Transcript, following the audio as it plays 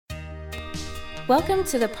Welcome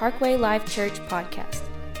to the Parkway Life Church podcast.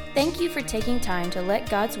 Thank you for taking time to let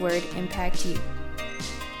God's Word impact you.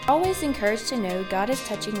 Always encouraged to know God is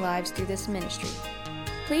touching lives through this ministry.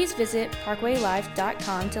 Please visit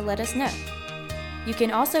parkwaylife.com to let us know. You can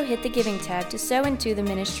also hit the giving tab to sow into the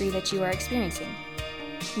ministry that you are experiencing.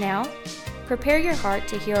 Now, prepare your heart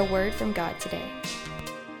to hear a word from God today.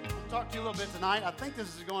 I'll talk to you a little bit tonight. I think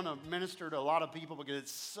this is going to minister to a lot of people because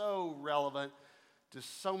it's so relevant to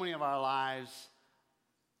so many of our lives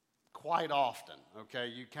quite often, okay?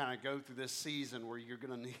 You kind of go through this season where you're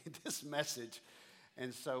going to need this message,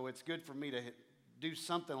 and so it's good for me to do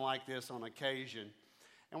something like this on occasion.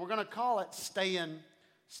 And we're going to call it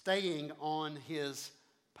staying on His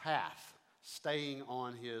path, staying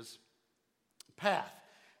on His path.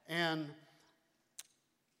 And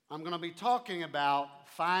I'm going to be talking about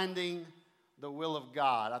finding the will of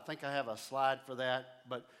God. I think I have a slide for that,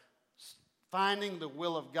 but finding the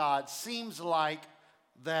will of God seems like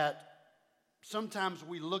that sometimes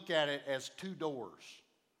we look at it as two doors.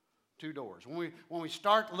 Two doors. When we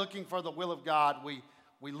start looking for the will of God, we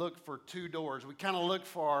look for two doors. We kind of look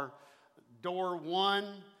for door one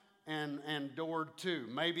and door two.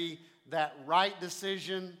 Maybe that right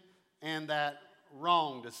decision and that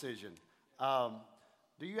wrong decision.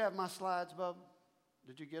 Do you have my slides, Bub?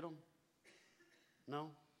 Did you get them?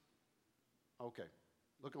 No? Okay.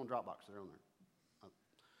 Look on Dropbox. They're on there.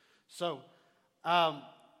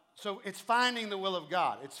 So it's finding the will of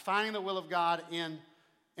God. It's finding the will of God in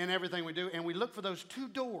everything we do. And we look for those two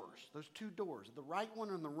doors, the right one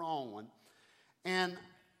and the wrong one. And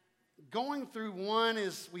going through one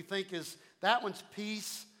we think is that one's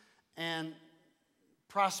peace and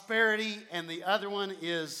prosperity, and the other one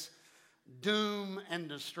is doom and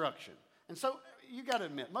destruction. And so you got to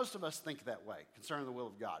admit, most of us think that way concerning the will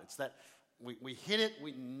of God. It's that we hit it,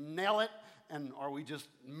 we nail it, or we just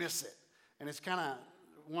miss it. And it's kind of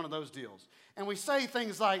one of those deals. And we say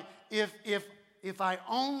things like, if I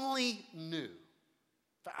only knew,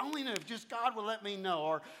 if just God would let me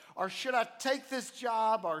know, or should I take this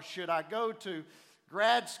job, or should I go to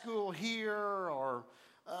grad school here, or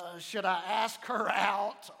should I ask her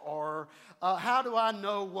out, or how do I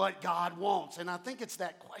know what God wants? And I think it's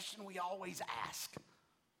that question we always ask.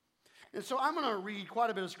 And so I'm going to read quite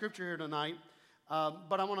a bit of scripture here tonight,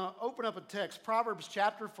 but I want to open up a text, Proverbs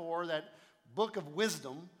chapter 4, that book of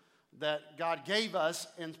wisdom that God gave us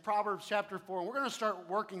in Proverbs chapter 4. And we're going to start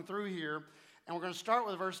working through here, and we're going to start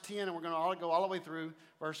with verse 10, and we're going to go all the way through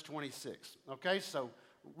verse 26. Okay, so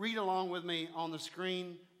read along with me on the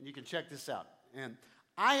screen, and you can check this out. And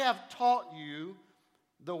I have taught you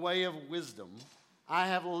the way of wisdom. I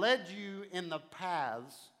have led you in the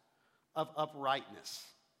paths of uprightness.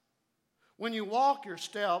 When you walk, your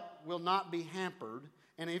step will not be hampered,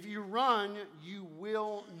 and if you run, you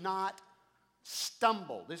will not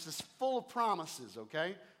stumble. This is full of promises,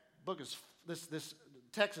 okay? This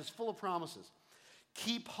text is full of promises.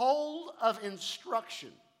 Keep hold of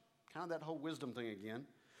instruction. Kind of that whole wisdom thing again.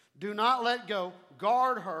 Do not let go.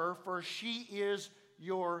 Guard her, for she is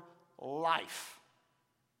your life.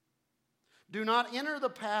 Do not enter the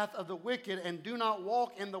path of the wicked, and do not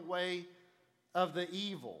walk in the way of the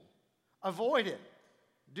evil. Avoid it.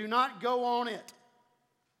 Do not go on it.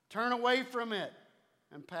 Turn away from it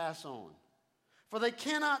and pass on. For they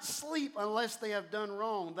cannot sleep unless they have done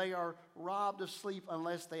wrong. They are robbed of sleep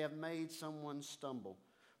unless they have made someone stumble.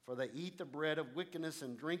 For they eat the bread of wickedness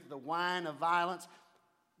and drink the wine of violence.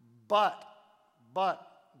 But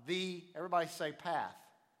everybody say path.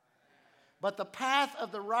 But the path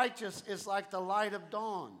of the righteous is like the light of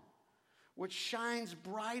dawn, which shines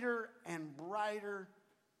brighter and brighter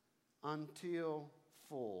until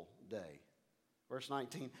full day. Verse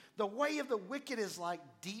 19, the way of the wicked is like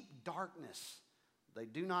deep darkness. They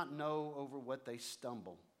do not know over what they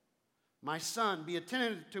stumble. My son, be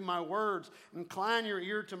attentive to my words. Incline your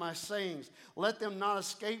ear to my sayings. Let them not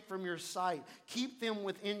escape from your sight. Keep them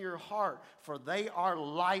within your heart, for they are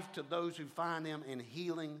life to those who find them and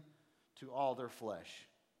healing to all their flesh.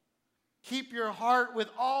 Keep your heart with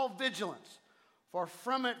all vigilance, for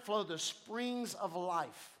from it flow the springs of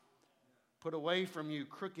life. Put away from you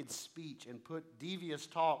crooked speech and put devious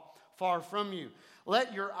talk far from you.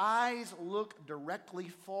 Let your eyes look directly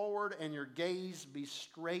forward and your gaze be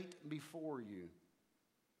straight before you.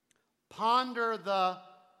 Ponder the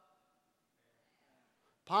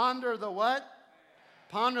what?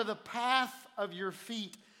 Ponder the path of your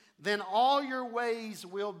feet. Then all your ways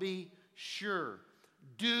will be sure.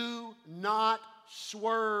 Do not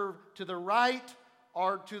swerve to the right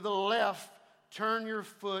or to the left. Turn your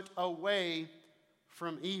foot away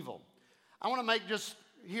from evil. I want to make just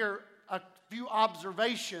here a few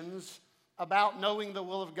observations about knowing the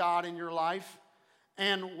will of God in your life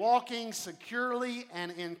and walking securely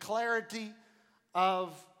and in clarity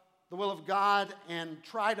of the will of God, and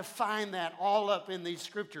try to find that all up in these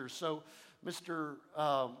scriptures. So, Mr.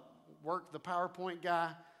 Work, the PowerPoint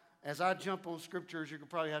guy, as I jump on scriptures, you could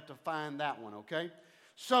probably have to find that one, okay?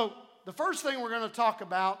 So, the first thing we're going to talk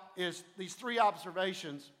about is these three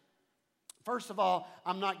observations. First of all,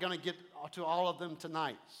 I'm not going to get to all of them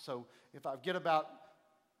tonight. So, if I get about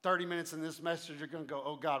 30 minutes in this message, you're going to go,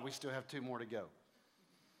 oh God, we still have 2 more to go.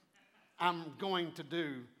 I'm going to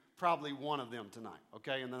do probably one of them tonight,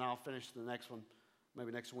 okay? And then I'll finish the next one,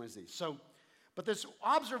 maybe next Wednesday. So, but this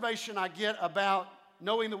observation I get about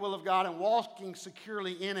knowing the will of God and walking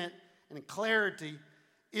securely in it and in clarity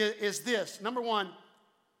is this. Number one,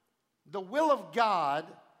 the will of God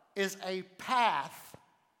is a path,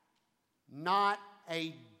 not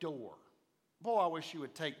a door. Boy, I wish you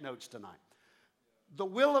would take notes tonight. The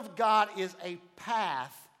will of God is a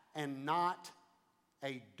path and not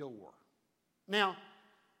a door. Now,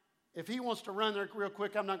 if he wants to run there real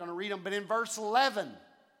quick, I'm not going to read them. But in verse 11,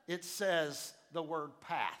 it says the word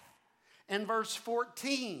path. In verse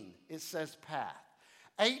 14, it says path.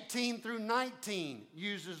 18 through 19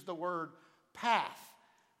 uses the word path.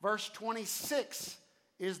 Verse 26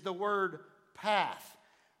 is the word path.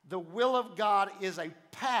 The will of God is a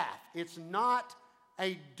path. It's not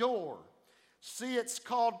a door. See, it's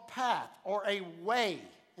called path or a way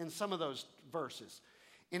in some of those verses.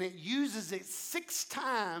 And it uses it 6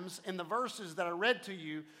 times in the verses that I read to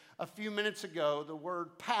you a few minutes ago, the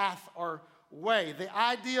word path or way. The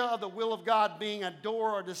idea of the will of God being a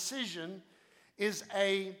door or decision is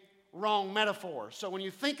a wrong metaphor. So when you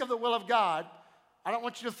think of the will of God, I don't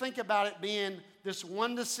want you to think about it being this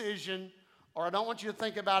one decision, or I don't want you to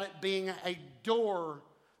think about it being a door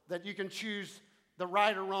that you can choose the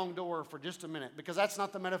right or wrong door for just a minute, because that's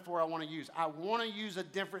not the metaphor I want to use. I want to use a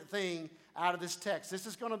different thing out of this text. This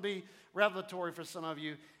is going to be revelatory for some of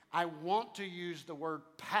you. I want to use the word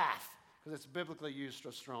path because it's biblically used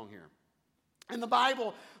so strong here. In the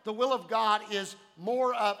Bible, the will of God is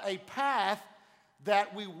more of a path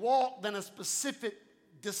that we walk than a specific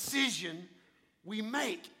decision we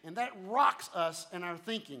make, and that rocks us in our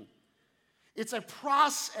thinking. It's a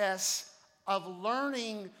process of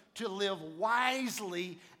learning to live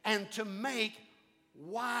wisely and to make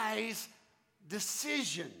wise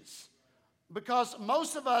decisions. Because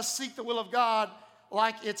most of us seek the will of God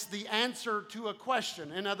like it's the answer to a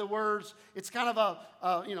question. In other words, it's kind of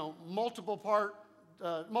a multiple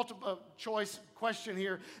choice question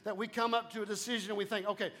here that we come up to a decision and we think,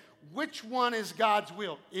 okay, which one is God's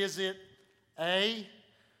will? Is it A?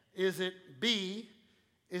 Is it B?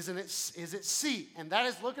 Is it C? And that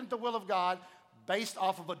is looking at the will of God based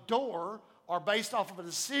off of a door or based off of a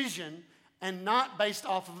decision and not based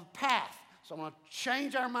off of a path. So I'm going to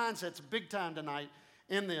change our mindsets big time tonight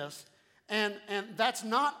in this. And that's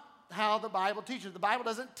not how the Bible teaches. The Bible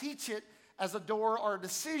doesn't teach it as a door or a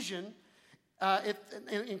decision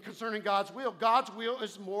in concerning God's will. God's will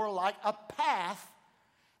is more like a path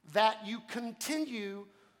that you continue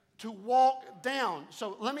to walk down.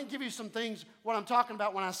 So let me give you some things, what I'm talking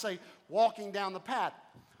about when I say walking down the path.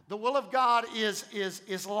 The will of God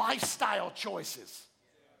is lifestyle choices.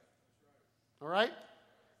 All right?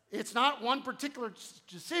 It's not one particular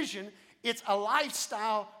decision. It's a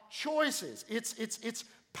lifestyle choices. It's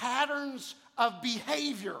patterns of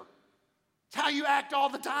behavior. It's how you act all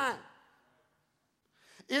the time.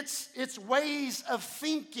 It's ways of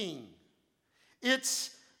thinking.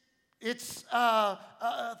 It's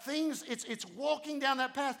things. It's walking down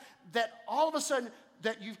that path that all of a sudden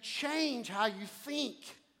that you change how you think,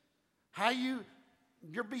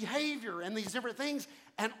 your behavior, and these different things,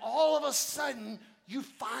 and all of a sudden you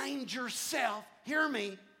find yourself, hear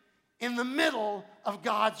me, in the middle of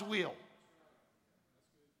God's will.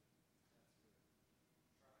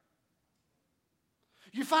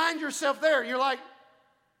 You find yourself there. You're like,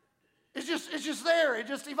 it's just there. It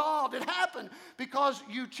just evolved. It happened because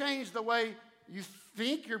you changed the way you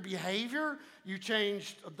think, your behavior. You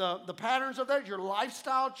changed the patterns of that, your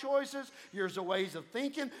lifestyle choices, your ways of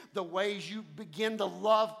thinking, the ways you begin to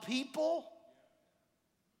love people.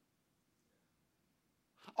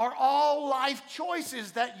 Are all life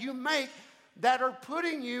choices that you make that are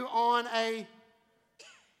putting you on a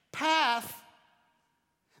path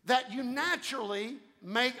that you naturally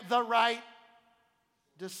make the right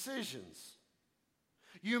decisions.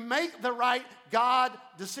 You make the right God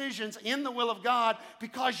decisions in the will of God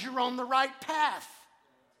because you're on the right path.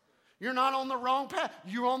 You're not on the wrong path.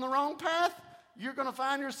 You're on the wrong path, you're going to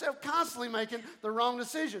find yourself constantly making the wrong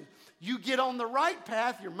decision. You get on the right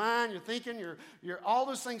path, your mind, your thinking, your all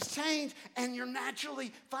those things change, and you're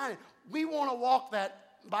naturally fine. We want to walk that.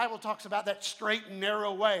 Bible talks about that straight and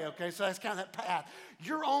narrow way, okay? So that's kind of that path.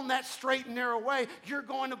 You're on that straight and narrow way. You're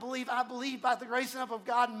going to believe, I believe by the grace enough of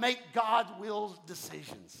God, make God's will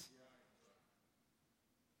decisions.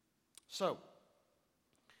 So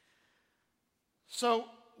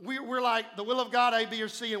we're like the will of God, A, B, or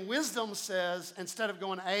C, and wisdom says instead of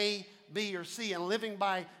going A, B, or C and living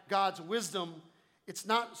by God's wisdom, it's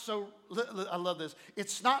not so, I love this,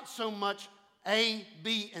 it's not so much A,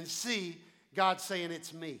 B, and C, God's saying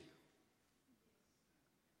it's me.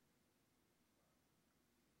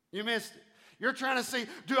 You missed it. You're trying to say,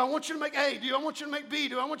 do I want you to make A? Do I want you to make B?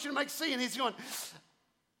 Do I want you to make C? And he's going,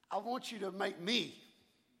 I want you to make me.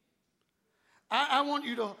 I want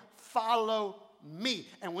you to follow me.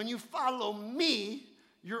 And when you follow me,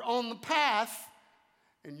 you're on the path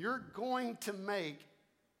and you're going to make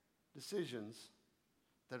decisions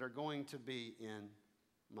that are going to be in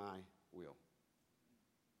my will.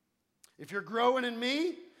 If you're growing in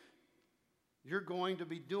me, you're going to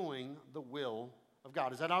be doing the will of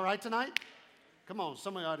God. Is that all right tonight? Come on,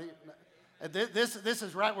 somebody. This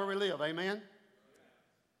is right where we live, amen?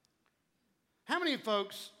 How many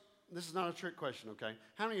folks, this is not a trick question, okay?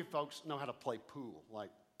 How many folks know how to play pool,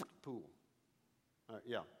 like pool?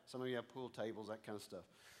 Yeah, some of you have pool tables, that kind of stuff.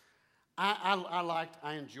 I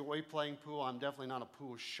enjoy playing pool. I'm definitely not a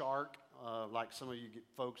pool shark. Like some of you get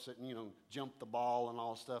folks that, jump the ball and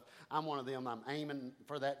all stuff. I'm one of them. I'm aiming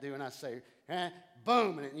for that dude, and I say,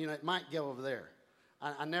 boom, and it might go over there.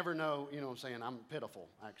 I never know, what I'm saying. I'm pitiful,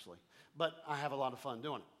 actually. But I have a lot of fun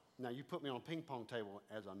doing it. Now, you put me on a ping pong table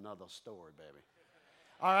as another story, baby.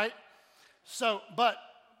 All right? So, but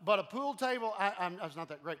a pool table, I was not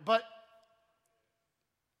that great. But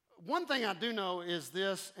one thing I do know is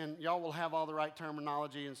this, and y'all will have all the right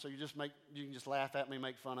terminology, and so you can just laugh at me,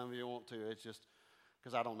 make fun of me if you want to. It's just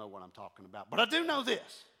because I don't know what I'm talking about. But I do know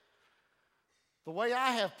this. The way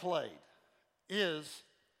I have played is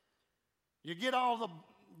you get all the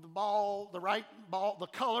ball, the right ball, the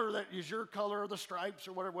color that is your color, or the stripes,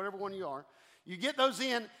 or whatever one you are. You get those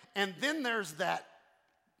in, and then there's that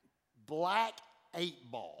black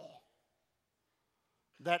 8-ball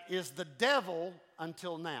that is the devil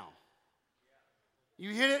until now.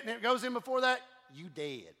 You hit it and it goes in before that, you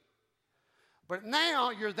dead. But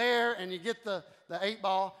now you're there and you get the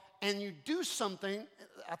 8-ball and you do something,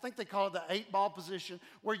 I think they call it the 8-ball position,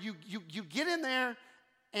 where you get in there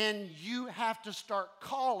and you have to start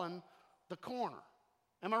calling the corner.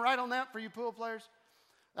 Am I right on that for you pool players?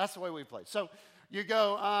 That's the way we play. So you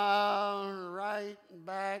go right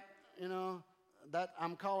back, that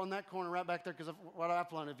I'm calling that corner right back there because what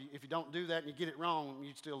I've learned, if you don't do that and you get it wrong,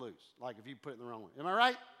 you still lose. Like if you put it in the wrong way. Am I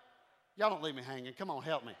right? Y'all don't leave me hanging. Come on,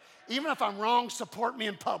 help me. Even if I'm wrong, support me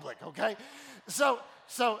in public, okay? So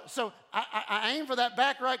I aim for that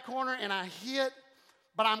back right corner and I hit,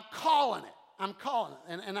 but I'm calling it.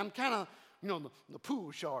 And I'm kind of, the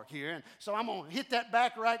pool shark here. And so I'm going to hit that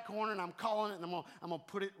back right corner and I'm calling it and I'm going to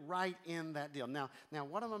put it right in that deal. Now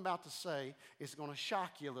what I'm about to say is going to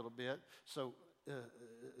shock you a little bit. So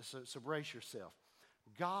brace yourself.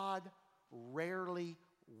 God rarely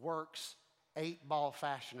works 8-ball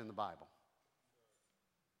fashion in the Bible.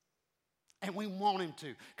 And we want him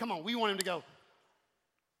to. Come on, we want him to go,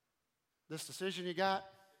 this decision you got,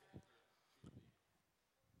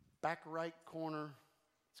 back right corner,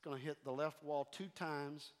 it's going to hit the left wall 2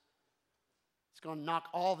 times. It's going to knock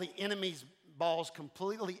all the enemy's balls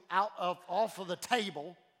completely off of the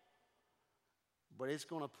table. But it's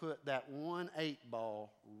going to put that 1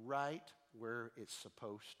 8-ball right where it's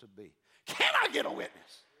supposed to be. Can I get a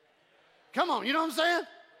witness? Come on, you know what I'm saying?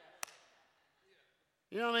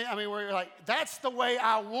 You know what I mean? I mean, where you're like, that's the way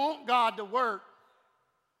I want God to work.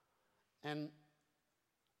 And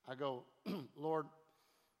I go, Lord,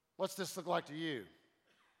 what's this look like to you?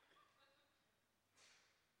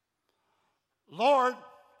 Lord,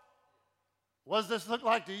 what does this look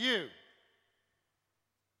like to you?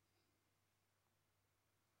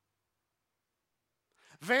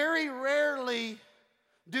 Very rarely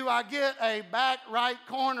do I get a back right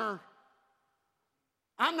corner.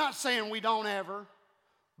 I'm not saying we don't ever,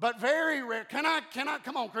 but very rare. Can I,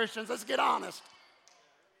 come on, Christians, let's get honest.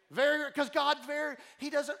 Very rare, because God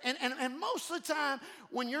he doesn't, and most of the time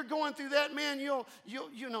when you're going through that, man,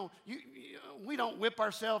 we don't whip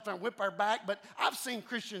ourselves and whip our back, but I've seen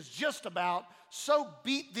Christians just about so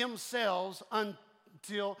beat themselves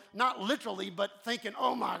until, not literally, but thinking,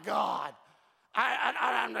 oh my God,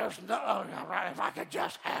 if I could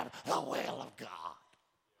just have the will of God.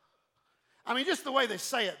 I mean, just the way they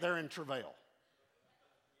say it, they're in travail.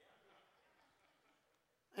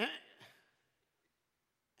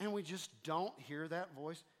 And we just don't hear that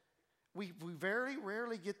voice. We very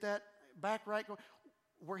rarely get that back right,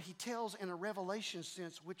 where he tells in a revelation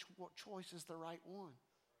sense what choice is the right one.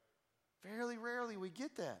 Fairly rarely we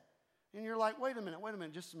get that. And you're like, wait a minute,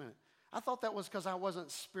 just a minute. I thought that was because I wasn't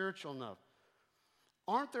spiritual enough.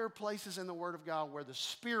 Aren't there places in the Word of God where the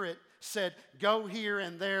Spirit said, go here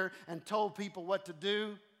and there, and told people what to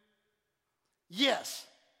do? Yes.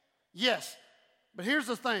 But here's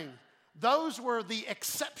the thing. Those were the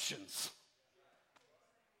exceptions.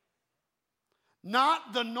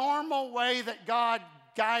 Not the normal way that God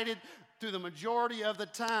guided through the majority of the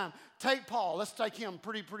time. Take Paul. Let's take him.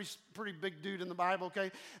 Pretty big dude in the Bible,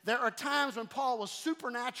 okay? There are times when Paul was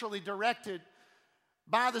supernaturally directed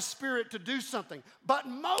by the Spirit to do something. But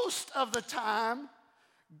most of the time,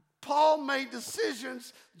 Paul made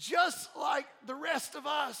decisions just like the rest of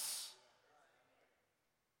us.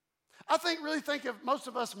 Really think if most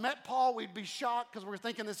of us met Paul, we'd be shocked because we're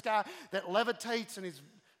thinking this guy that levitates and he's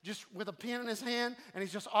just with a pen in his hand and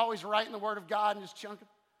he's just always writing the Word of God and just chunking.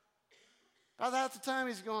 By that time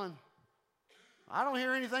he's going, I don't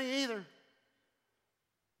hear anything either.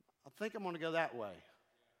 I think I'm going to go that way.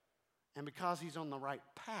 And because he's on the right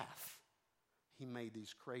path, he made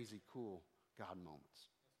these crazy, cool God moments.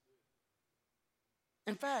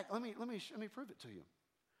 In fact, let me prove it to you.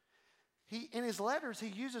 In his letters, he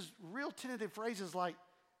uses real tentative phrases like,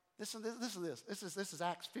 listen to this. This is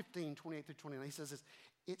Acts 15, 28 through 29. He says this,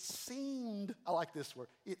 it seemed, I like this word,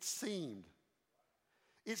 it seemed.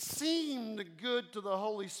 It seemed good to the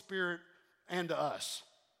Holy Spirit and to us.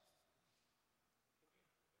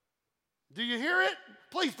 Do you hear it?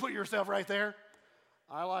 Please put yourself right there.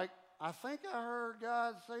 I think I heard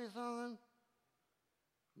God say something.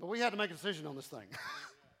 But we had to make a decision on this thing.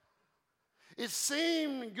 It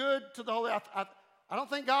seemed good to the Holy. I don't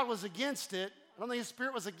think God was against it. I don't think His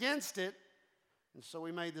Spirit was against it. And so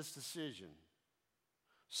we made this decision.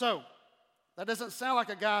 So, that doesn't sound like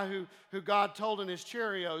a guy who God told in his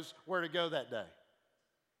Cheerios where to go that day.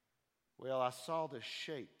 Well, I saw the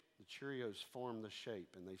shape. The Cheerios formed the shape,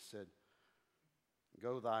 and they said,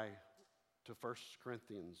 go to 1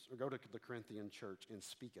 Corinthians, or go to the Corinthian church and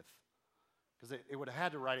speaketh. Because it would have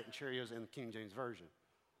had to write it in Cheerios in the King James Version.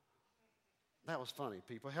 That was funny,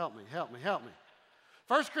 people. Help me.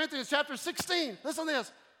 1 Corinthians chapter 16. Listen to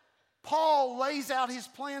this. Paul lays out his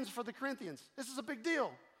plans for the Corinthians. This is a big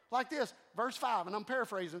deal. Like this, verse 5, and I'm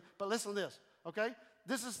paraphrasing, but listen to this, okay?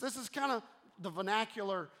 This is kind of the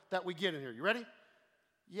vernacular that we get in here. You ready?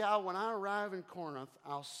 Yeah, when I arrive in Corinth,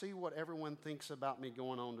 I'll see what everyone thinks about me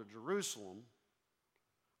going on to Jerusalem.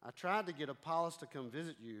 I tried to get Apollos to come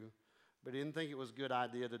visit you, but didn't think it was a good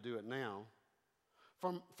idea to do it now.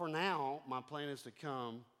 For now, my plan is to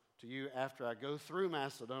come to you after I go through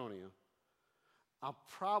Macedonia. I'll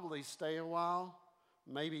probably stay a while,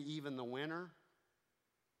 maybe even the winter.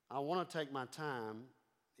 I want to take my time,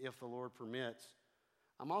 if the Lord permits.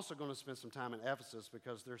 I'm also going to spend some time in Ephesus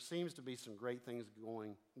because there seems to be some great things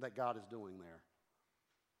that God is doing there.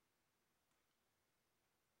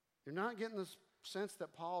 You're not getting this sense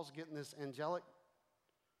that Paul's getting this angelic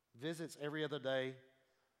visits every other day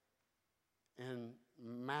and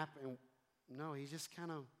mapping. No, he's just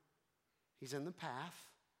he's in the path.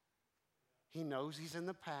 He knows he's in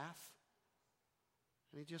the path.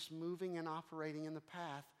 And he's just moving and operating in the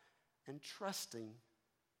path and trusting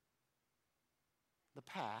the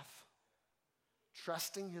path,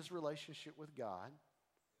 trusting his relationship with God.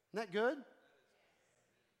 Isn't that good?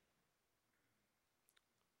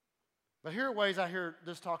 But here are ways I hear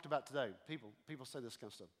this talked about today. People say this kind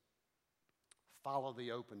of stuff. Follow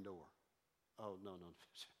the open door. Oh, no.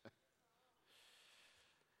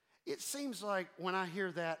 It seems like when I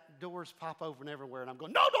hear that, doors pop open everywhere, and I'm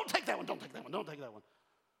going, no, don't take that one, don't take that one, don't take that one.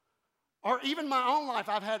 Or even my own life,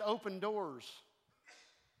 I've had open doors.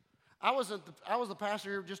 I was the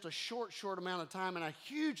pastor here just a short amount of time, and a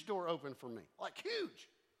huge door opened for me, like huge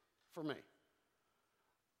for me.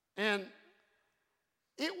 And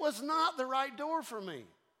it was not the right door for me.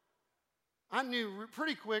 I knew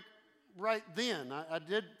pretty quick right then. I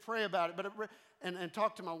did pray about it, and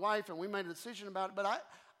talk to my wife, and we made a decision about it.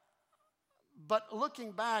 But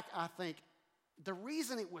looking back, I think the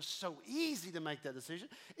reason it was so easy to make that decision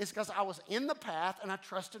is because I was in the path and I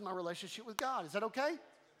trusted my relationship with God. Is that okay?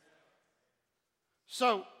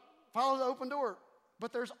 So, follow the open door.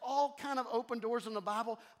 But there's all kind of open doors in the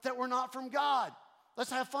Bible that were not from God.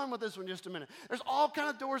 Let's have fun with this one just a minute. There's all kind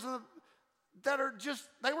of doors that are just,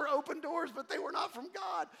 they were open doors, but they were not from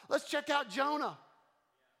God. Let's check out Jonah.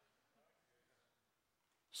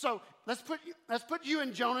 So let's put you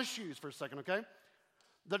in Jonah's shoes for a second, okay?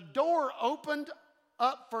 The door opened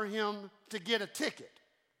up for him to get a ticket.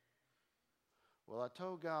 Well, I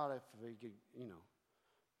told God if he could, if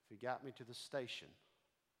he got me to the station,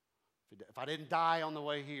 if I didn't die on the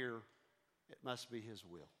way here, it must be his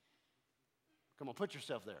will. Come on, put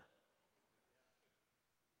yourself there.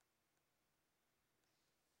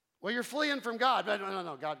 Well, you're fleeing from God.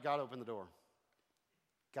 No. God opened the door.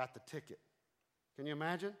 Got the ticket. Can you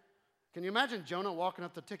imagine? Can you imagine Jonah walking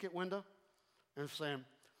up the ticket window and saying,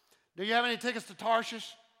 do you have any tickets to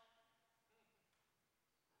Tarshish?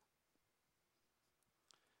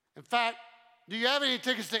 In fact, do you have any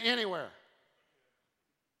tickets to anywhere?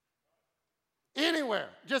 Anywhere.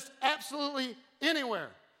 Just absolutely anywhere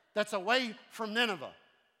that's away from Nineveh.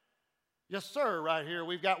 Yes, sir, right here.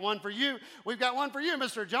 We've got one for you. We've got one for you,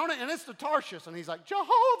 Mr. Jonah, and it's to Tarshish. And he's like, Jehovah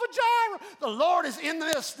Jireh, the Lord is in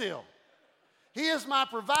this still. He is my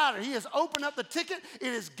provider. He has opened up the ticket. It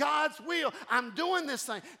is God's will. I'm doing this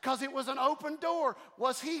thing because it was an open door.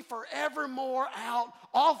 Was he forevermore out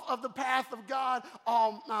off of the path of God?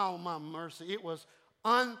 Oh, my mercy. It was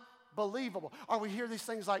unbelievable. Or we hear these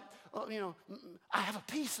things like, I have a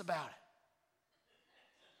peace about it.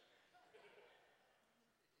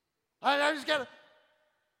 I just got to,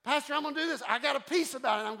 Pastor, I'm going to do this. I got a peace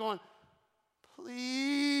about it. And I'm going,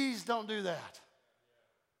 please don't do that.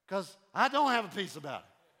 Because I don't have a peace about it.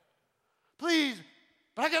 Please,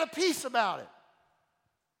 but I got a peace about it.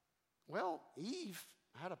 Well, Eve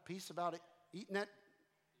had a peace about it, eating that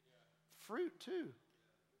fruit too.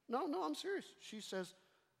 No, I'm serious. She says,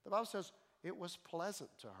 the Bible says, it was pleasant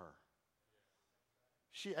to her.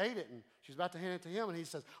 She ate it, and she's about to hand it to him, and he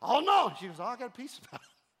says, oh, no. She goes, I got a peace about it.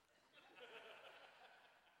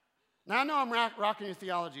 Now, I know I'm rocking your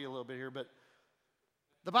theology a little bit here, but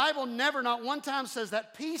the Bible never, not one time says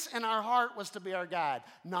that peace in our heart was to be our guide.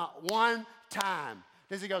 Not one time.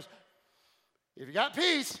 Because he goes, if you got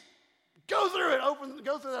peace, go through it,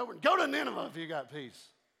 go through that, go to Nineveh if you got peace.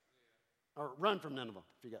 Or run from Nineveh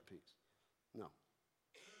if you got peace. No.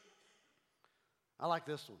 I like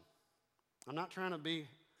this one. I'm not trying to be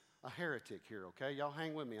a heretic here, okay? Y'all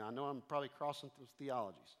hang with me. I know I'm probably crossing through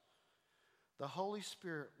theologies. The Holy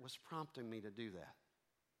Spirit was prompting me to do that.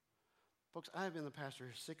 Folks, I have been the pastor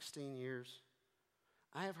here 16 years.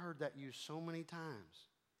 I have heard that used so many times.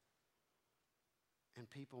 And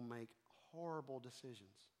people make horrible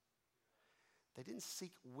decisions. They didn't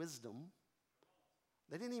seek wisdom.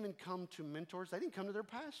 They didn't even come to mentors. They didn't come to their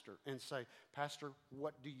pastor and say, Pastor,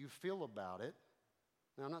 what do you feel about it?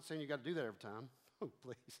 Now, I'm not saying you got to do that every time. Oh,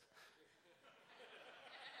 please.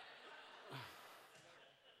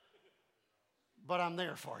 But I'm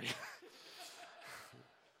there for you.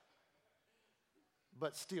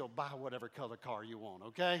 But still, buy whatever color car you want,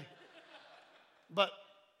 okay? But,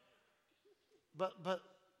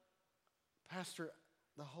 Pastor,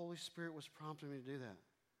 the Holy Spirit was prompting me to do that.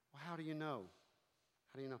 Well, how do you know?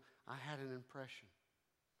 How do you know? I had an impression.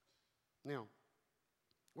 Now,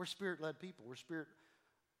 we're Spirit-led people. We're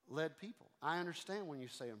Spirit-led people. I understand when you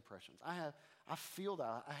say impressions. I feel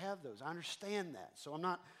that. I have those. I understand that. So I'm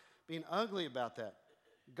not being ugly about that.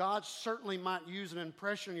 God certainly might use an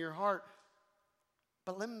impression in your heart.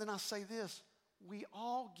 But then I say this. We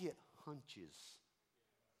all get hunches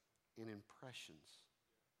and impressions.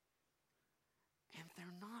 And they're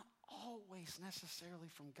not always necessarily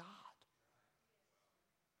from God.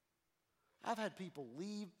 I've had people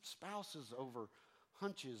leave spouses over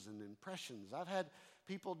hunches and impressions. I've had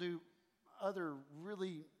people do other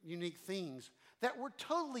really unique things that were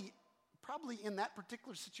totally, probably in that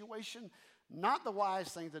particular situation, not the wise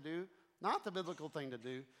thing to do, not the biblical thing to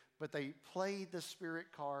do, but they played the Spirit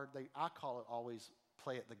card. I call it always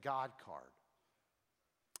play it the God card.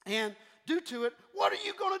 And due to it, what are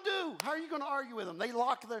you going to do? How are you going to argue with them? They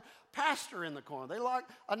lock their pastor in the corner. They lock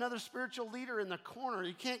another spiritual leader in the corner.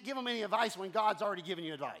 You can't give them any advice when God's already given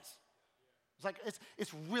you advice. It's like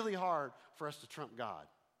it's really hard for us to trump God.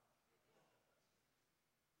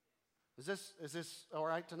 Is this all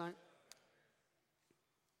right tonight?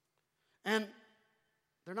 And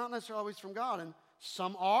they're not necessarily always from God, and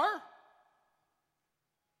some are,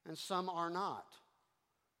 and some are not.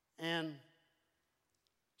 And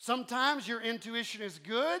sometimes your intuition is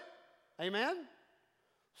good, amen?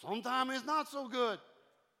 Sometimes it's not so good.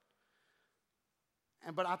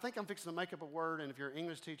 But I think I'm fixing to make up a word, and if you're an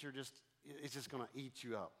English teacher, it's just going to eat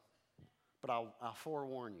you up. But I'll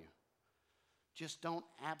forewarn you. Just don't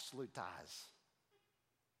absolutize.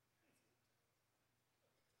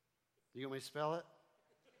 You want me to spell it?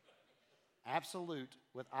 Absolute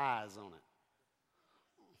with eyes on it.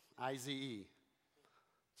 I-Z-E.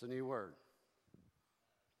 It's a new word.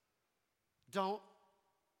 don't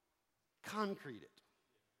concrete it.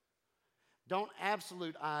 Don't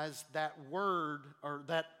absolutize that word or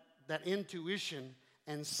that intuition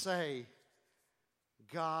and say,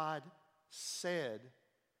 God said,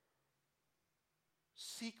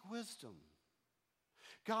 seek wisdom.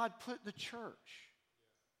 God put the church.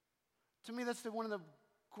 To me, that's one of the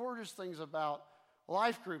gorgeous things about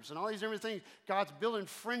life groups and all these different things. God's building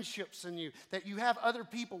friendships in you, that you have other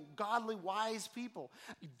people, godly, wise people.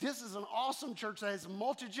 This is an awesome church that is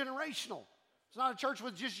multi-generational. It's not a church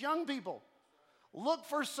with just young people. Look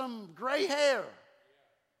for some gray hair.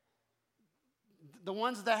 The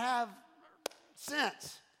ones that have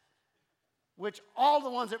sense, which all the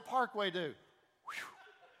ones at Parkway do. Whew.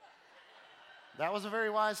 That was a very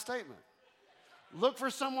wise statement. Look for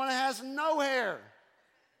someone that has no hair.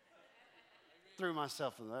 Threw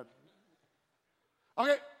myself in that.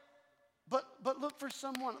 Okay, but look for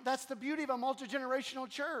someone. That's the beauty of a multi-generational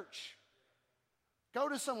church. Go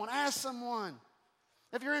to someone, ask someone.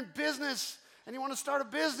 If you're in business and you want to start a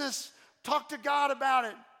business, talk to God about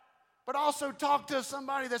it. But also talk to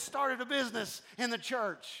somebody that started a business in the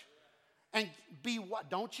church. And be what?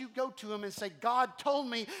 Don't you go to him and say, God told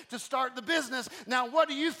me to start the business. Now, what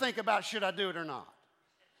do you think about should I do it or not?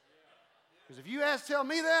 Because if you tell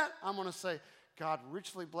me that, I'm going to say, God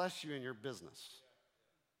richly bless you in your business.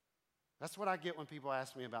 That's what I get when people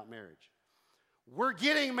ask me about marriage. We're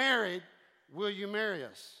getting married. Will you marry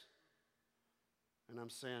us? And I'm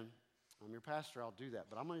saying, I'm your pastor. I'll do that.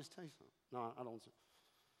 But I'm going to just tell you something. No, I don't.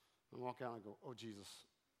 I walk out and I go, oh, Jesus.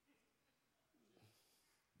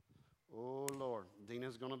 Oh, Lord.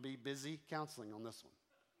 Dina's going to be busy counseling on this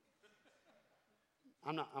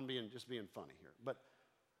one. I'm just being funny here. But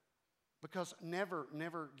because never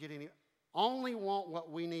get any, only want what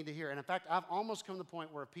we need to hear. And in fact, I've almost come to the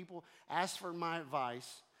point where people ask for my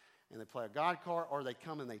advice and they play a God card or they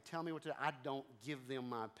come and they tell me what to do. I don't give them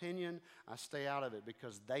my opinion. I stay out of it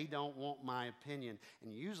because they don't want my opinion.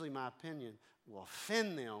 And usually my opinion will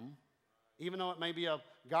offend them, even though it may be a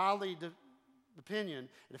godly opinion,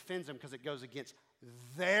 it offends them because it goes against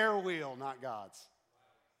their will, not God's.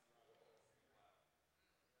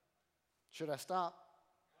 Should I stop?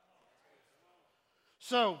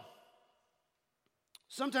 So,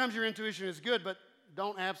 sometimes your intuition is good, but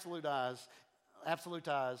don't absolutize. That's the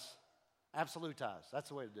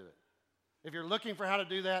way to do it. If you're looking for how to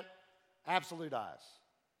do that, absolutize.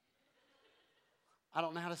 I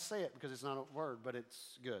don't know how to say it because it's not a word, but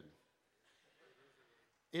it's good.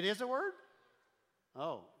 It is a word?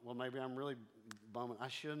 Oh, well, maybe I'm really bumming. I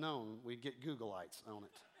should have known we'd get Googleites on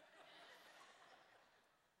it.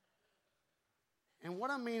 And what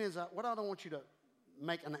I mean is, what I don't want you to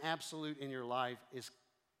make an absolute in your life is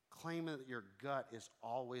claiming that your gut is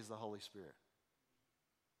always the Holy Spirit.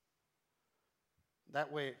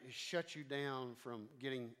 That way it shuts you down from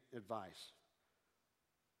getting advice.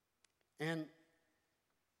 And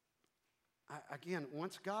again,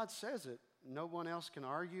 once God says it, no one else can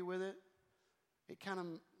argue with it. It kind of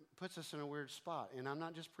puts us in a weird spot. And I'm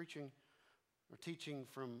not just preaching or teaching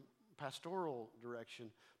from pastoral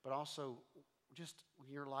direction, but also just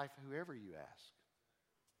your life, whoever you ask.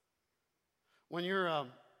 When you're a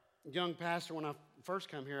young pastor, when I first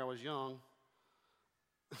come here, I was young.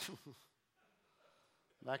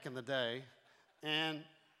 Back in the day. And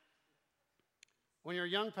when you're a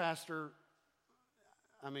young pastor,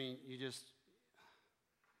 I mean,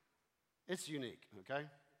 it's unique, okay?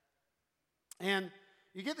 And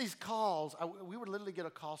you get these calls. We would literally get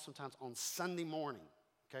a call sometimes on Sunday morning,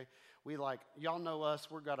 okay? Y'all know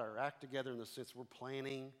us. We've got our act together in the sense we're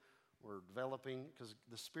planning, we're developing, because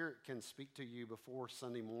the Spirit can speak to you before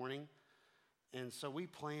Sunday morning. And so we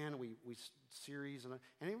plan, we series, and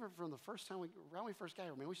even from the first time when we first got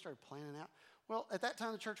here, we started planning out. Well, at that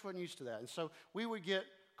time, the church wasn't used to that. And so we would get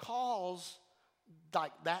calls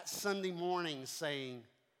like that Sunday morning saying,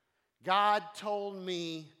 God told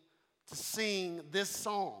me to sing this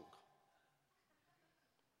song.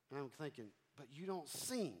 And I'm thinking, but you don't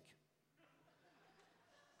sing.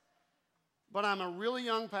 But I'm a really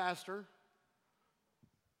young pastor,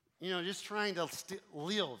 just trying to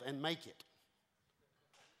live and make it.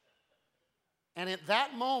 And at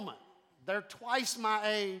that moment, they're twice my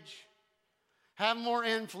age, have more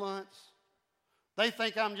influence. They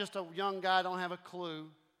think I'm just a young guy, don't have a clue.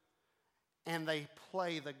 And they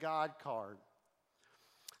play the God card.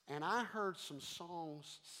 And I heard some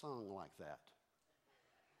songs sung like that.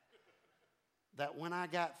 That when I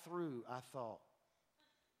got through, I thought,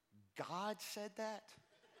 God said that?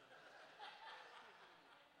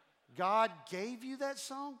 God gave you that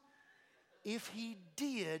song? If he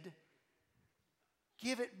did,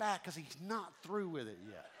 give it back because he's not through with it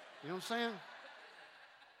yet. You know what I'm saying?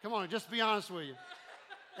 Come on, just be honest with you.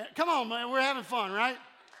 Come on, man, we're having fun, right?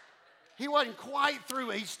 He wasn't quite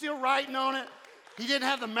through it. He's still writing on it. He didn't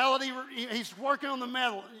have the melody. He's working on the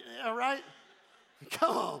metal, all right?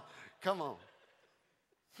 Come on, come on.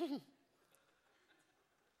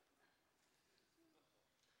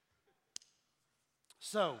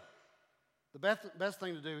 So, the best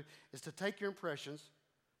thing to do is to take your impressions,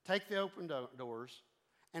 take the open doors,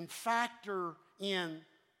 and factor in,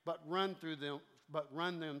 but run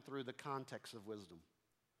them through the context of wisdom.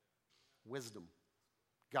 Wisdom,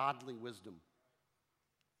 godly wisdom.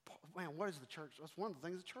 Man, what is the church? That's one of the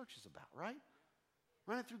things the church is about, right?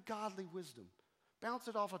 Run it through godly wisdom. Bounce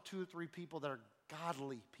it off of 2 or 3 people that are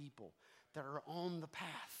godly people, that are on the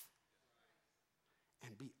path.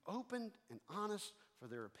 And be open and honest for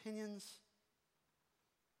their opinions.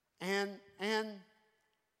 And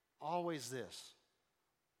always this.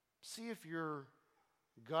 See if your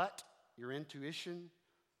gut, your intuition,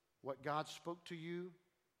 what God spoke to you,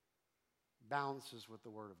 balances with the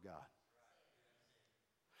Word of God.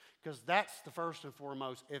 Because that's the first and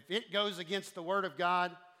foremost. If it goes against the Word of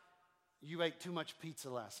God, you ate too much pizza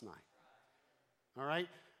last night. All right?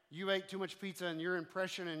 You ate too much pizza and your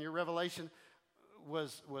impression and your revelation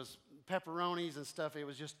was pepperonis and stuff. It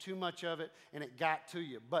was just too much of it and it got to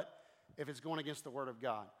you. But if it's going against the Word of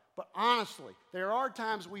God. But honestly, there are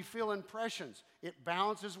times we feel impressions. It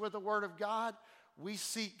balances with the Word of God. We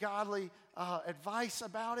seek godly advice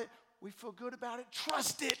about it. We feel good about it.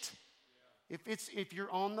 Trust it. If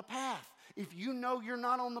you're on the path. If you know you're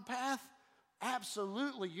not on the path,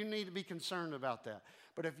 absolutely you need to be concerned about that.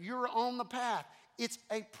 But if you're on the path, it's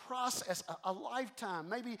a process, a lifetime,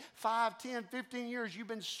 maybe 5, 10, 15 years. You've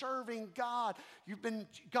been serving God.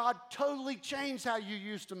 God totally changed how you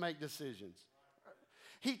used to make decisions.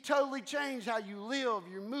 He totally changed how you live,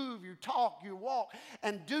 you move, you talk, you walk.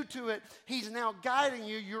 And due to it, He's now guiding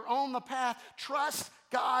you. You're on the path. Trust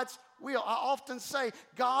God's will. I often say,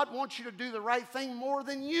 God wants you to do the right thing more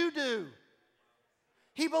than you do.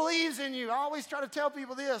 He believes in you. I always try to tell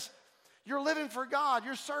people this. You're living for God.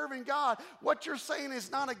 You're serving God. What you're saying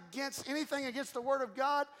is not against anything against the Word of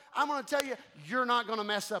God. I'm going to tell you, you're not going to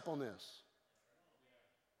mess up on this.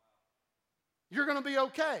 You're going to be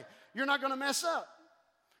okay. You're not going to mess up.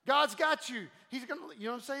 God's got you. He's going to, you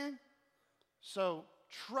know what I'm saying? So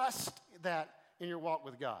trust that in your walk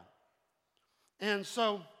with God. And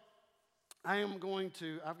so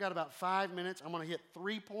I've got about 5 minutes. I'm going to hit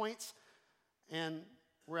 3 points and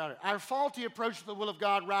we're out of here. Our faulty approach to the will of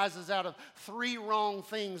God rises out of 3 wrong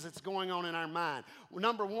things that's going on in our mind. Well,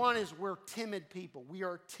 number 1 is we're timid people. We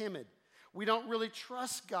are timid. We don't really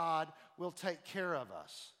trust God will take care of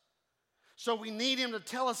us. So we need Him to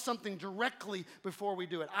tell us something directly before we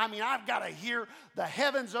do it. I mean, I've got to hear the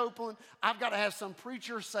heavens open. I've got to have some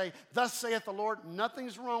preacher say, "Thus saith the Lord."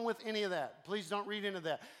 Nothing's wrong with any of that. Please don't read into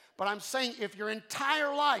that. But I'm saying if your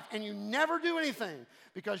entire life and you never do anything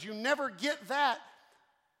because you never get that,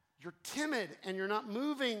 you're timid and you're not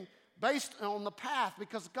moving based on the path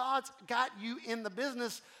because God's got you in the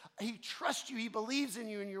business. He trusts you. He believes in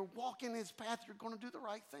you and you're walking His path. You're going to do the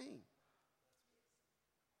right thing.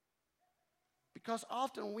 Because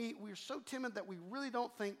often we're so timid that we really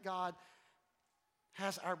don't think God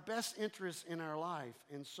has our best interests in our life.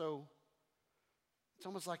 And so it's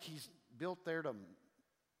almost like He's built there to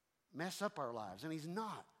mess up our lives. And He's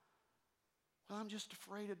not. Well, I'm just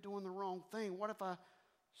afraid of doing the wrong thing. What if I'm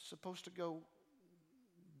supposed to go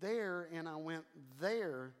there and I went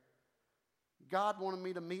there? God wanted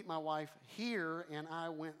me to meet my wife here and I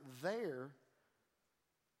went there.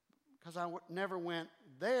 Because I never went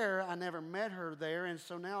there, I never met her there, and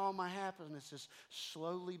so now all my happiness is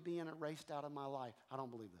slowly being erased out of my life. I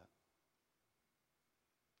don't believe that.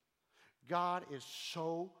 God is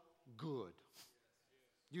so good.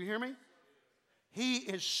 Do you hear me? He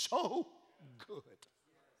is so good.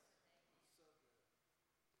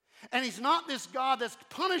 And He's not this God that's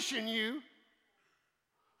punishing you.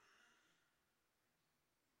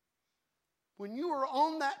 When you are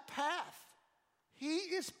on that path, He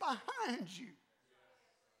is behind you.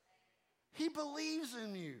 He believes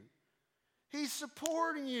in you. He's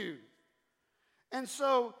supporting you. And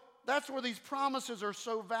so that's where these promises are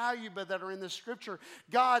so valuable that are in the Scripture.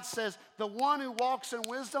 God says, the one who walks in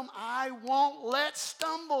wisdom, I won't let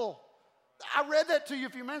stumble. I read that to you a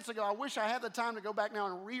few minutes ago. I wish I had the time to go back now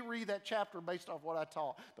and reread that chapter based off what I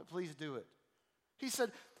taught, but please do it. He said,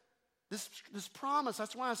 This promise,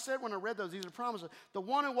 that's why I said when I read those, these are promises. The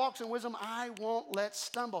one who walks in wisdom, I won't let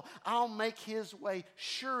stumble. I'll make his way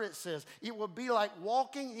sure, it says. It will be like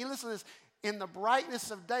walking, listen to this, in the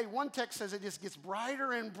brightness of day. One text says it just gets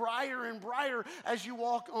brighter and brighter and brighter as you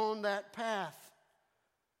walk on that path.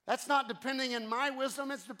 That's not depending on my wisdom,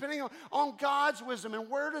 it's depending on God's wisdom. And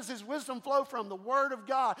where does his wisdom flow from? The Word of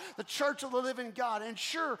God, the church of the living God. And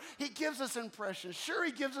sure, he gives us impressions. Sure,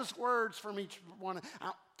 he gives us words from each one.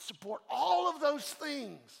 I support all of those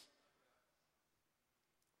things.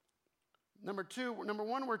 Number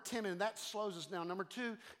one, we're timid, and that slows us down. Number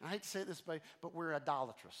two, I hate to say it this way, but we're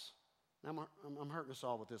idolatrous. Now, I'm hurting us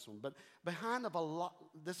all with this one, but behind of a lot,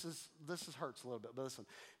 this hurts a little bit, but listen.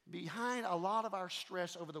 Behind a lot of our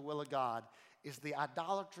stress over the will of God is the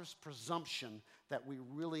idolatrous presumption that we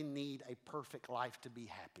really need a perfect life to be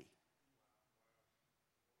happy.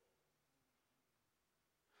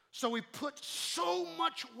 So we put so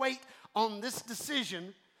much weight on this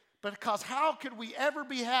decision because how could we ever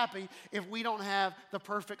be happy if we don't have the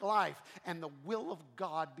perfect life? And the will of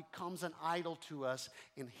God becomes an idol to us.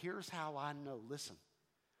 And here's how I know. Listen,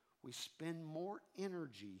 we spend more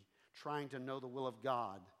energy trying to know the will of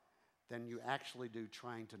God than you actually do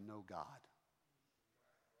trying to know God.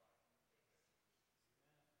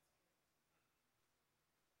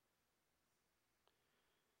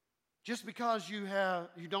 Just because you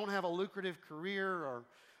don't have a lucrative career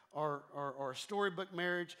or a storybook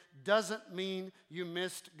marriage doesn't mean you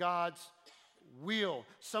missed God's will.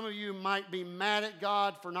 Some of you might be mad at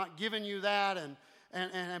God for not giving you that,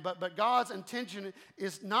 but God's intention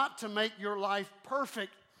is not to make your life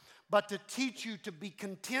perfect, but to teach you to be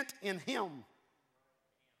content in him.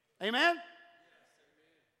 Amen?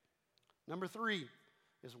 Number 3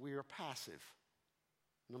 is we are passive.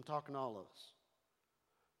 And I'm talking to all of us.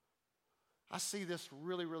 I see this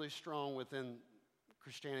really, really strong within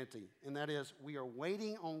Christianity, and that is we are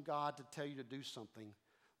waiting on God to tell you to do something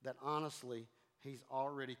that honestly he's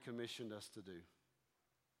already commissioned us to do.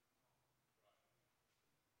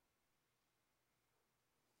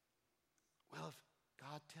 Well, if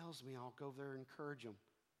God tells me, I'll go there and encourage him.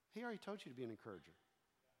 He already told you to be an encourager.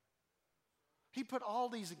 He put all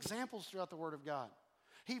these examples throughout the Word of God.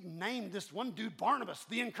 He named this one dude Barnabas,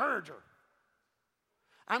 the encourager.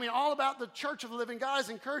 I mean, all about the church of the living God is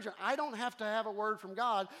encouraging. I don't have to have a word from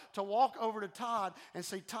God to walk over to Todd and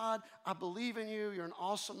say, Todd, I believe in you. You're an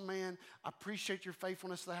awesome man. I appreciate your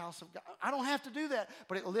faithfulness to the house of God. I don't have to do that,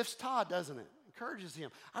 but it lifts Todd, doesn't it? Encourages him.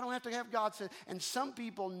 I don't have to have God say, and some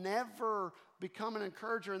people never become an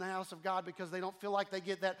encourager in the house of God because they don't feel like they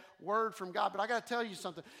get that word from God. But I got to tell you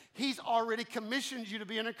something. He's already commissioned you to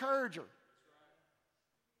be an encourager.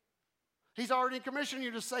 He's already commissioned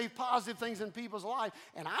you to say positive things in people's life.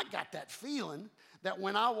 And I got that feeling that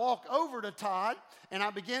when I walk over to Todd and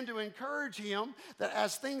I begin to encourage him, that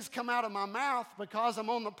as things come out of my mouth because I'm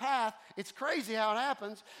on the path, it's crazy how it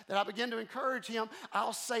happens, that I begin to encourage him.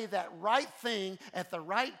 I'll say that right thing at the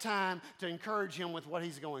right time to encourage him with what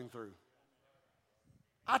he's going through.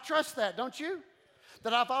 I trust that, don't you?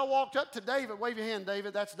 That if I walked up to David, wave your hand,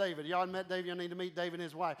 David, that's David. Y'all met David, you need to meet David and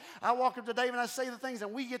his wife. I walk up to David and I say the things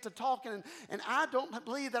and we get to talking and I don't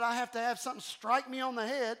believe that I have to have something strike me on the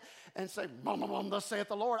head and say, thus saith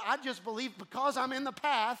the Lord. I just believe because I'm in the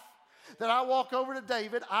path that I walk over to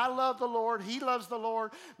David. I love the Lord. He loves the Lord.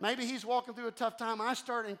 Maybe he's walking through a tough time. I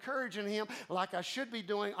start encouraging him like I should be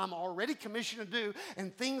doing. I'm already commissioned to do,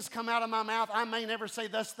 and things come out of my mouth. I may never say,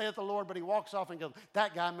 thus saith the Lord, but he walks off and goes,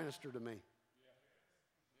 that guy ministered to me.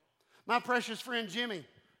 My precious friend Jimmy,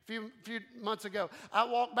 a few months ago, I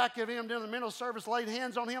walked back at him during the mental service, laid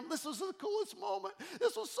hands on him. This was the coolest moment.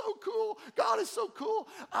 This was so cool. God is so cool.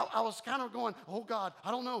 I was kind of going, oh God, I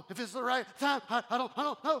don't know if it's the right time. I don't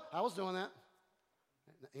know. I was doing that.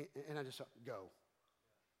 And I just thought, go.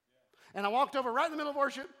 And I walked over right in the middle of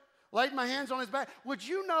worship, laid my hands on his back. Would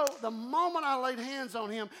you know, the moment I laid hands on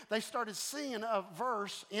him, they started singing a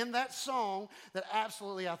verse in that song that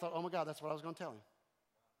absolutely I thought, oh my God, that's what I was going to tell him.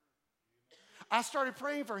 I started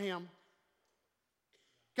praying for him.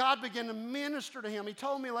 God began to minister to him. He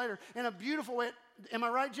told me later in a beautiful way. Am I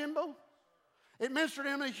right, Jimbo? It ministered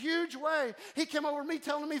to him in a huge way. He came over to me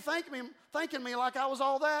telling me, thanking me like I was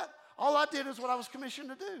all that. All I did is what I was commissioned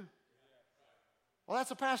to do. Well,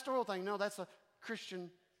 that's a pastoral thing. No, that's a Christian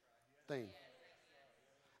thing.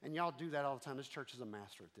 And y'all do that all the time. This church is a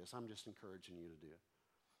master at this. I'm just encouraging you to do it.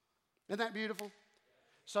 Isn't that beautiful?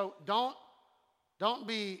 So don't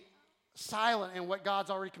be silent in what God's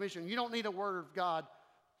already commissioned. You don't need a word of God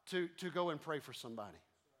to go and pray for somebody.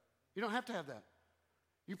 You don't have to have that.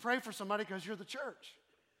 You pray for somebody because you're the church.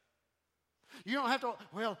 You don't have to,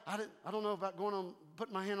 well, I don't know about going on,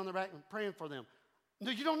 putting my hand on their back and praying for them.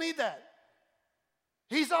 No, you don't need that.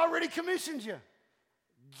 He's already commissioned you.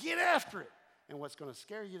 Get after it. And what's going to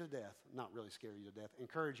scare you to death, not really scare you to death,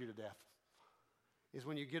 encourage you to death, is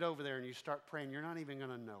when you get over there and you start praying, you're not even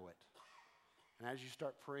going to know it. And as you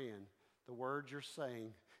start praying, the words you're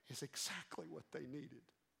saying is exactly what they needed.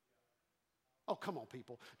 Oh, come on,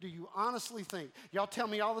 people. Do you honestly think, y'all tell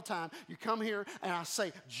me all the time, you come here and I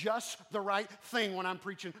say just the right thing when I'm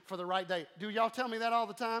preaching for the right day. Do y'all tell me that all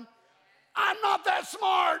the time? I'm not that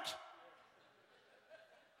smart.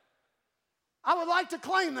 I would like to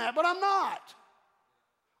claim that, but I'm not.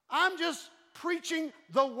 I'm just preaching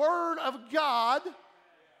the Word of God,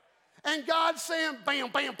 and God's saying bam,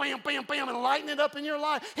 bam, bam, bam, bam, and lighting it up in your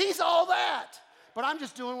life. He's all that. But I'm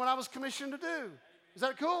just doing what I was commissioned to do. Is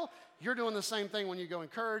that cool? You're doing the same thing when you go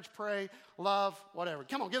encourage, pray, love, whatever.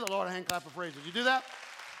 Come on, give the Lord a hand clap of praise. Did you do that?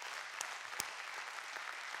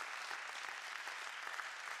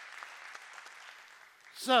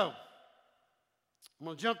 So, I'm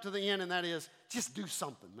going to jump to the end, and that is, just do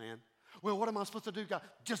something, man. Well, what am I supposed to do, God?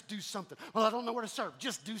 Just do something. Well, I don't know where to serve.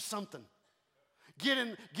 Just do something. Get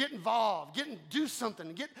involved. Do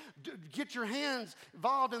something. Get your hands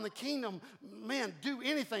involved in the kingdom. Man, do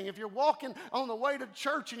anything. If you're walking on the way to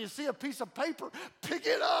church and you see a piece of paper, pick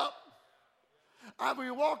it up. If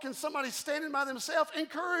you're walking, somebody's standing by themselves,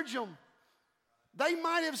 encourage them. They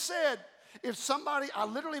might have said, if somebody, I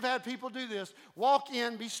literally have had people do this, walk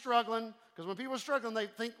in, be struggling, because when people are struggling, they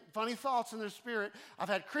think funny thoughts in their spirit. I've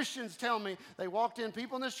had Christians tell me, they walked in,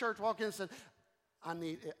 people in this church walked in and said, I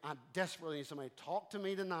desperately need somebody to talk to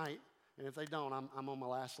me tonight, and if they don't, I'm on my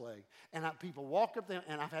last leg. And people walk up there,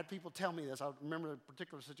 and I've had people tell me this. I remember a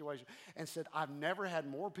particular situation, and said, I've never had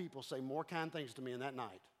more people say more kind things to me in that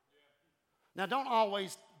night. Now, don't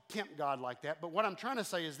always tempt God like that, but what I'm trying to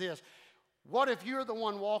say is this. What if you're the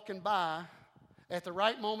one walking by at the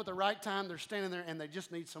right moment, the right time, they're standing there, and they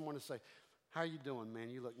just need someone to say, how you doing, man?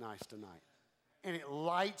 You look nice tonight. And it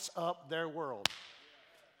lights up their world.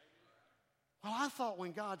 Well, I thought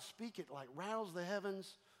when God speak, it like rattles the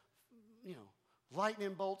heavens,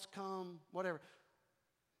 lightning bolts come, whatever.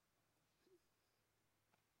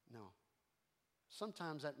 No.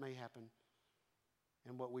 Sometimes that may happen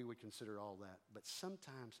and what we would consider all that. But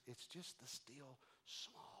sometimes it's just the still,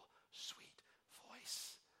 small, sweet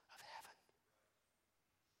voice of heaven.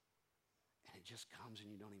 And it just comes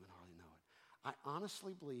and you don't even hardly know it. I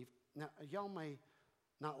honestly believe, now y'all may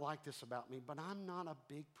not like this about me, but I'm not a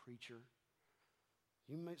big preacher.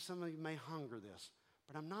 Some of you may hunger this,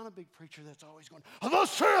 but I'm not a big preacher that's always going,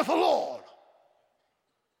 thus saith the Lord.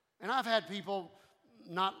 And I've had people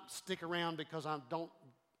not stick around because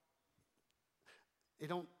it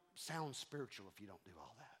don't sound spiritual if you don't do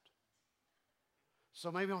all that.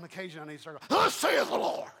 So maybe on occasion I need to start going, thus saith the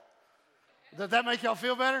Lord. Does that make y'all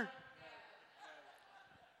feel better?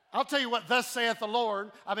 I'll tell you what, thus saith the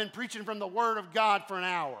Lord. I've been preaching from the Word of God for an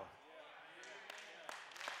hour.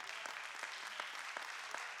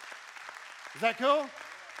 Is that cool?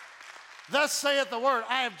 Thus saith the Word.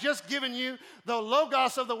 I have just given you the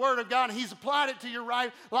logos of the Word of God. He's applied it to your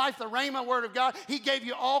life, the Rhema Word of God. He gave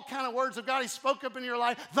you all kind of words of God. He spoke up in your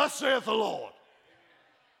life. Thus saith the Lord.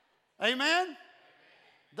 Amen?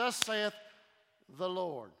 Thus saith the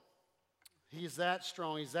Lord. He's that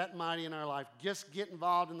strong. He's that mighty in our life. Just get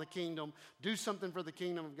involved in the kingdom. Do something for the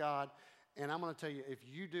kingdom of God. And I'm going to tell you, if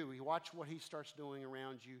you do, you watch what He starts doing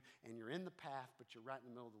around you, and you're in the path, but you're right in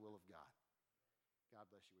the middle of the will of God. God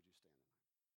bless you. Would you stand?